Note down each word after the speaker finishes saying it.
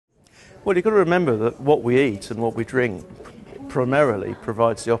Well, you've got to remember that what we eat and what we drink primarily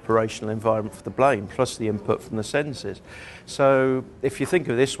provides the operational environment for the brain, plus the input from the senses. So if you think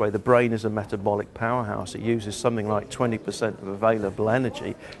of it this way, the brain is a metabolic powerhouse. It uses something like 20% of available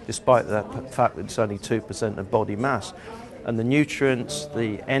energy, despite the fact that it's only 2% of body mass. And the nutrients,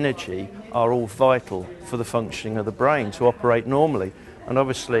 the energy, are all vital for the functioning of the brain to operate normally. And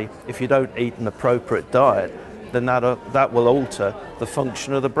obviously, if you don't eat an appropriate diet, then that will alter the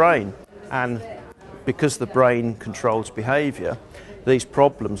function of the brain. And because the brain controls behaviour, these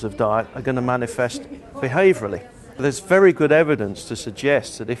problems of diet are going to manifest behaviourally. There's very good evidence to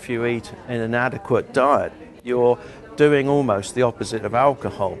suggest that if you eat an inadequate diet, you're doing almost the opposite of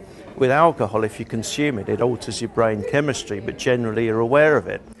alcohol. With alcohol, if you consume it, it alters your brain chemistry, but generally you're aware of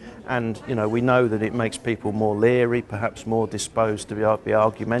it. And, we know that it makes people more leery, perhaps more disposed to be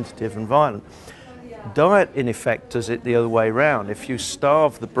argumentative and violent. Diet, in effect, does it the other way around. If you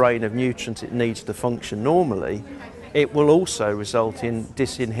starve the brain of nutrients it needs to function normally, it will also result in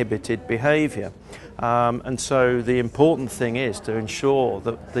disinhibited behaviour. And so the important thing is to ensure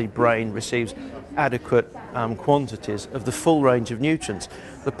that the brain receives adequate quantities of the full range of nutrients.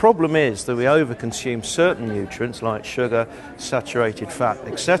 The problem is that we overconsume certain nutrients like sugar, saturated fat,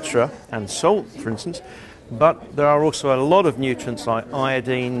 etc., and salt, for instance, but there are also a lot of nutrients like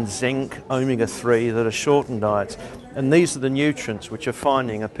iodine, zinc, omega-3 that are short in diets. And these are the nutrients which are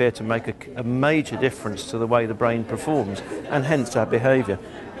finding appear to make a major difference to the way the brain performs and hence our behaviour.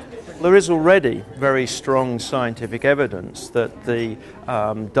 There is already very strong scientific evidence that the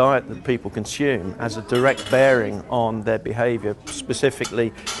diet that people consume has a direct bearing on their behaviour.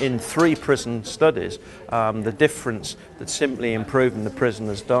 Specifically, in 3 prison studies, the difference that simply improving the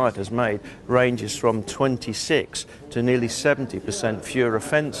prisoner's diet has made ranges from 26 to nearly 70% fewer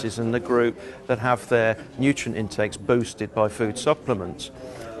offences in the group that have their nutrient intakes boosted by food supplements.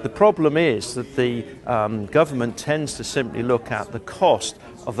 The problem is that the government tends to simply look at the cost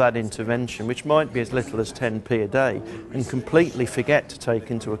of that intervention, which might be as little as 10p a day, and completely forget to take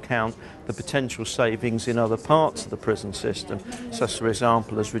into account the potential savings in other parts of the prison system, such, for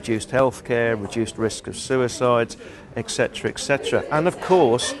example, as reduced healthcare, reduced risk of suicides, etc., etc. And of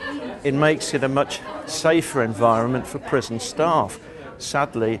course, it makes it a much safer environment for prison staff,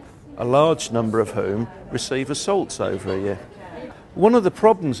 sadly, a large number of whom receive assaults over a year. One of the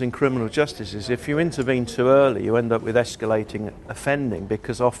problems in criminal justice is if you intervene too early, you end up with escalating offending,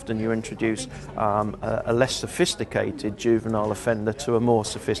 because often you introduce a less sophisticated juvenile offender to a more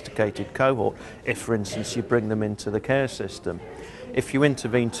sophisticated cohort, if, for instance, you bring them into the care system. If you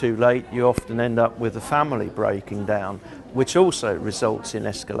intervene too late, you often end up with a family breaking down, which also results in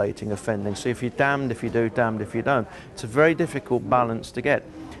escalating offending. So if you're damned if you do, damned if you don't. It's a very difficult balance to get.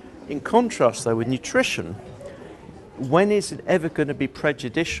 In contrast, though, with nutrition, when is it ever going to be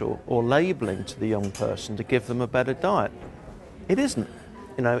prejudicial or labelling to the young person to give them a better diet? It isn't.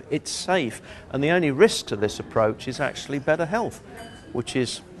 It's safe. And the only risk to this approach is actually better health, which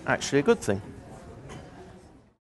is actually a good thing.